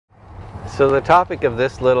So the topic of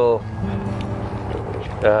this little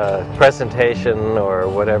presentation, or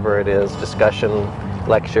whatever it is, discussion,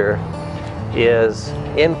 lecture, is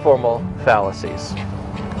informal fallacies.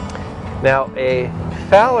 Now, a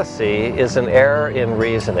fallacy is an error in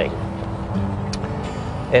reasoning.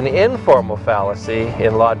 An informal fallacy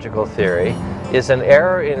in logical theory is an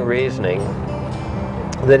error in reasoning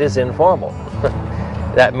that is informal.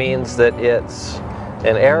 That means that it's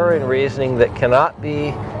an error in reasoning that cannot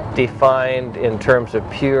be defined in terms of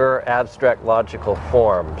pure abstract logical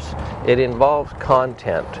forms. It involves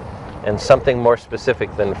content and something more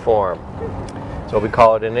specific than form. So we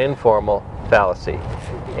call it an informal fallacy.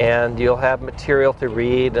 And you'll have material to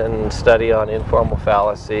read and study on informal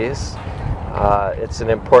fallacies. It's an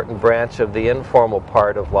important branch of the informal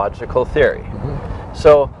part of logical theory.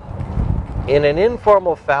 So in an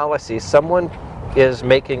informal fallacy, someone is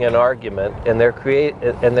making an argument and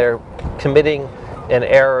they're committing an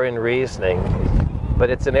error in reasoning, but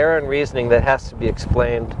it's an error in reasoning that has to be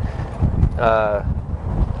explained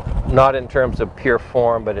not in terms of pure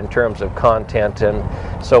form, but in terms of content. And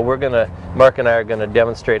so Mark and I are going to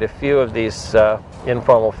demonstrate a few of these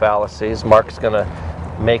informal fallacies. Mark's going to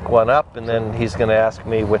make one up, and then he's going to ask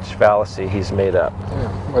me which fallacy he's made up.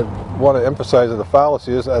 Yeah, I want to emphasize that the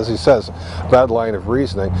fallacy is, as he says, a bad line of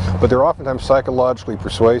reasoning, but they're oftentimes psychologically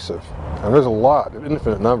persuasive. And there's an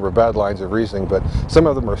infinite number of bad lines of reasoning, but some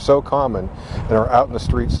of them are so common and are out in the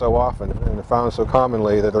streets so often and are found so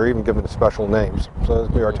commonly that they're even given special names. So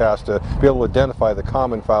it's our task to be able to identify the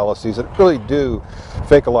common fallacies that really do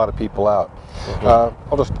fake a lot of people out.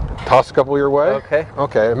 I'll just toss a couple your way. Okay.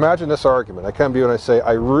 Okay, imagine this argument. I come to you and I say,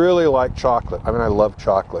 I really like chocolate. I mean, I love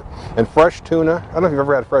chocolate. And fresh tuna, I don't know if you've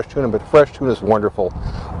ever had fresh tuna, but fresh tuna is wonderful.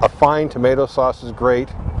 A fine tomato sauce is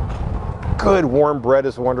great. Good warm bread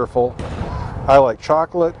is wonderful. I like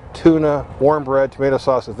chocolate, tuna, warm bread, tomato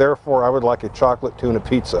sauce. Therefore, I would like a chocolate tuna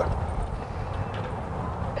pizza.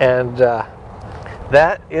 And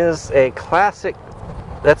that is a classic,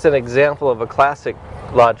 that's an example of a classic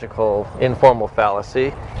logical informal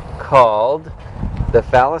fallacy called the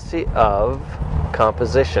fallacy of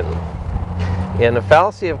composition. In a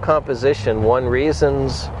fallacy of composition, one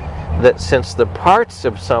reasons that since the parts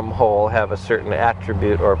of some whole have a certain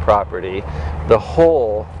attribute or property, the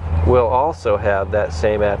whole will also have that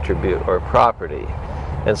same attribute or property.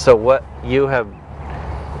 And so what you have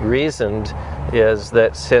reasoned is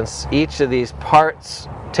that since each of these parts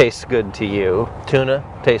tastes good to you, tuna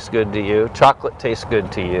tastes good to you, chocolate tastes good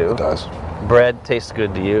to you, It does. bread tastes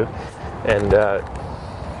good to you, and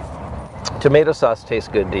tomato sauce tastes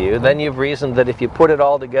good to you, then you've reasoned that if you put it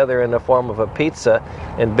all together in the form of a pizza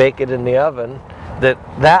and bake it in the oven,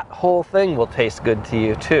 that whole thing will taste good to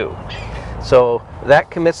you too. So that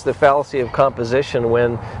commits the fallacy of composition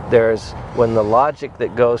when the logic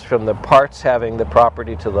that goes from the parts having the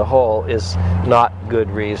property to the whole is not good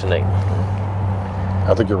reasoning.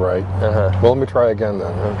 I think you're right. Well, let me try again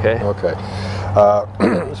then. Okay.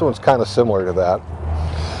 Okay. This one's kind of similar to that.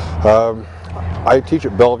 I teach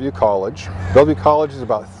at Bellevue College. Bellevue College is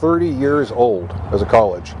about 30 years old as a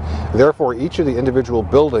college. Therefore, each of the individual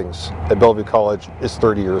buildings at Bellevue College is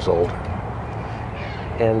 30 years old.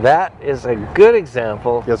 And that is a good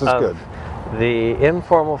example yes, it's good. The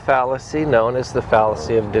informal fallacy known as the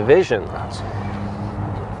fallacy of division.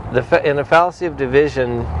 In a fallacy of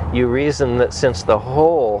division, you reason that since the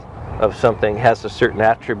whole of something has a certain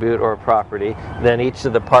attribute or property, then each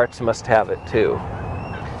of the parts must have it too.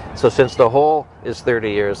 So since the whole is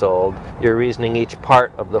 30 years old, you're reasoning each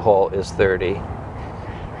part of the whole is 30.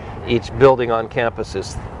 Each building on campus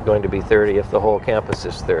is going to be 30 if the whole campus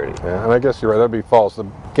is 30. Yeah, and I guess you're right, that'd be false. The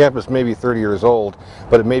campus may be 30 years old,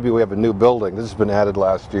 but maybe we have a new building. This has been added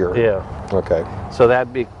last year. Yeah. Okay. So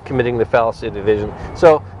that'd be committing the fallacy of division.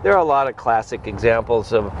 So there are a lot of classic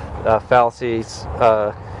examples of fallacies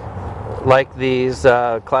like these.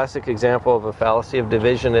 Classic example of a fallacy of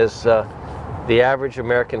division is the average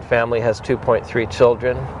American family has 2.3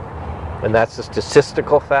 children, and that's a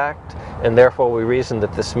statistical fact, and therefore we reason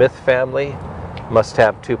that the Smith family must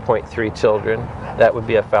have 2.3 children. That would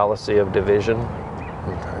be a fallacy of division.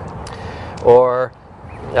 Okay. Or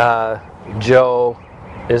Joe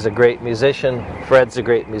is a great musician, Fred's a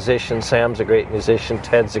great musician, Sam's a great musician,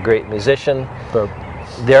 Ted's a great musician.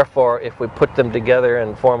 Therefore, if we put them together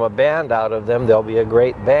and form a band out of them, they'll be a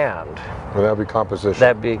great band. Well, that would be composition.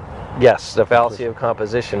 That'd be, yes, the fallacy of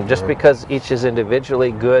composition. Just because each is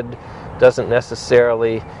individually good doesn't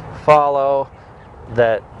necessarily follow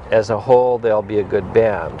that as a whole they'll be a good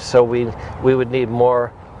band. So we would need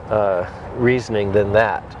more reasoning than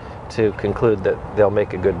that to conclude that they'll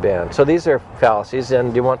make a good band. So these are fallacies,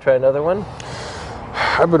 and do you want to try another one?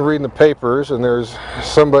 I've been reading the papers, and there's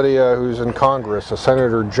somebody who's in Congress, a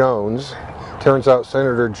Senator Jones. Turns out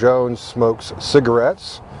Senator Jones smokes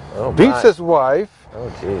cigarettes, beats his wife,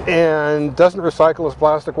 and doesn't recycle his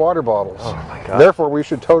plastic water bottles. Oh my God. Therefore, we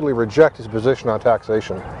should totally reject his position on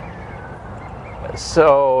taxation.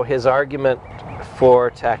 So his argument for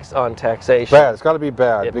taxation. Bad. It's got to be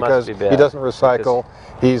bad It because must be bad. he doesn't recycle.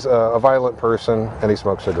 He's a violent person, and he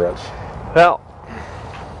smokes cigarettes. Well,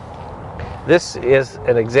 this is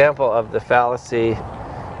an example of the fallacy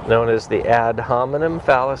known as the ad hominem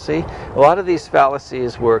fallacy. A lot of these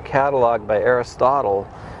fallacies were cataloged by Aristotle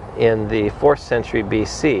in the 4th century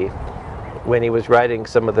BC when he was writing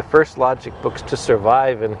some of the first logic books to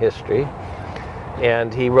survive in history.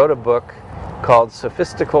 And he wrote a book called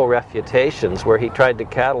Sophistical Refutations, where he tried to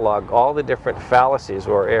catalog all the different fallacies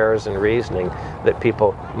or errors in reasoning that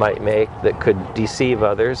people might make that could deceive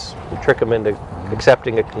others and trick them into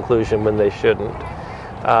accepting a conclusion when they shouldn't.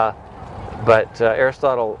 But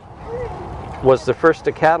Aristotle was the first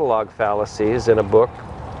to catalog fallacies in a book.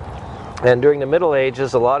 And during the Middle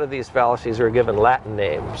Ages, a lot of these fallacies were given Latin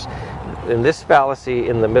names. And this fallacy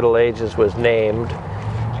in the Middle Ages was named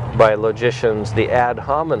by logicians the ad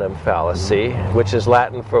hominem fallacy, which is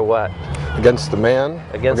Latin for what? Against the man?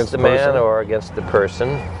 Against the man or against the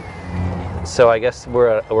person. So I guess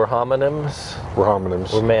we're homonyms? We're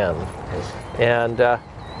homonyms. We're man. And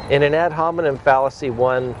in an ad hominem fallacy,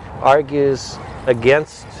 one argues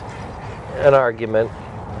against an argument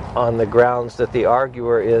on the grounds that the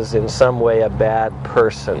arguer is in some way a bad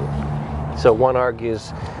person. So one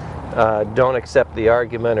argues, don't accept the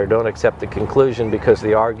argument or don't accept the conclusion because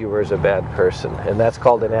the arguer is a bad person. And that's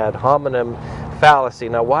called an ad hominem fallacy.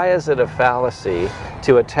 Now, why is it a fallacy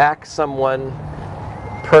to attack someone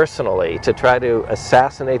personally, to try to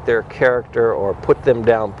assassinate their character or put them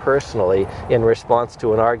down personally in response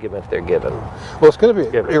to an argument they're given? Well, it's going to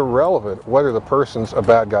be irrelevant whether the person's a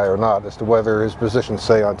bad guy or not as to whether his position,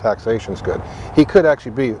 say, on taxation is good. He could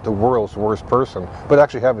actually be the world's worst person, but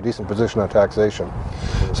actually have a decent position on taxation.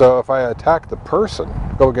 So if I attack the person,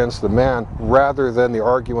 go against the man, rather than the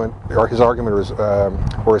argument, or his argument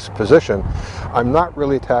or his position, I'm not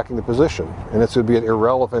really attacking the position, and it would be an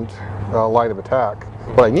irrelevant line of attack.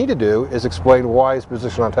 What I need to do is explain why his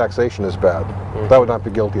position on taxation is bad. That would not be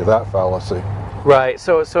guilty of that fallacy. Right.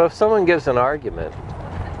 So if someone gives an argument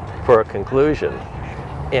for a conclusion,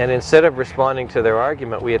 and instead of responding to their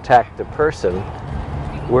argument, we attack the person,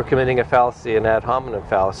 we're committing a fallacy, an ad hominem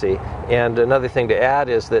fallacy. And another thing to add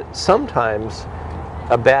is that sometimes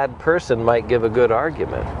a bad person might give a good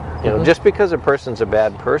argument. You know, just because a person's a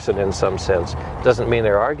bad person in some sense doesn't mean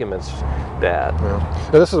their argument's bad. Yeah.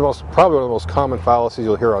 And this is probably one of the most common fallacies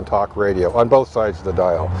you'll hear on talk radio, on both sides of the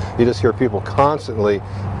dial. You just hear people constantly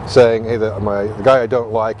saying, hey, the guy I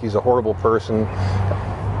don't like, he's a horrible person,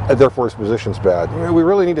 and therefore his position's bad. You know, we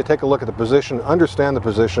really need to take a look at the position, understand the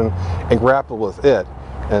position, and grapple with it,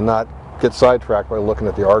 and not get sidetracked by looking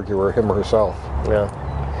at the arguer, him or herself.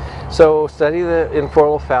 Yeah. So study the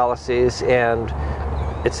informal fallacies, and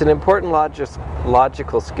it's an important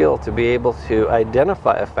logical skill to be able to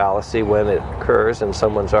identify a fallacy when it occurs in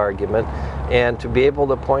someone's argument, and to be able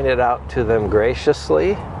to point it out to them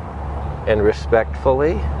graciously and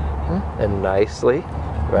respectfully and nicely,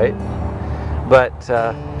 right? But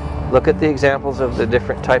look at the examples of the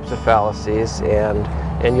different types of fallacies,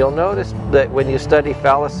 and you'll notice that when you study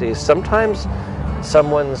fallacies, sometimes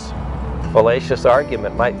someone's fallacious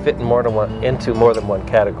argument might fit into more than one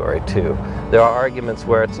category too. There are arguments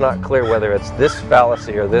where it's not clear whether it's this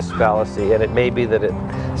fallacy or this fallacy, and it may be that it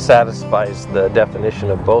satisfies the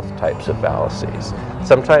definition of both types of fallacies.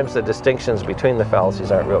 Sometimes the distinctions between the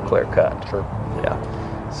fallacies aren't real clear cut. Sure. Yeah.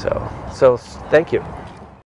 So thank you.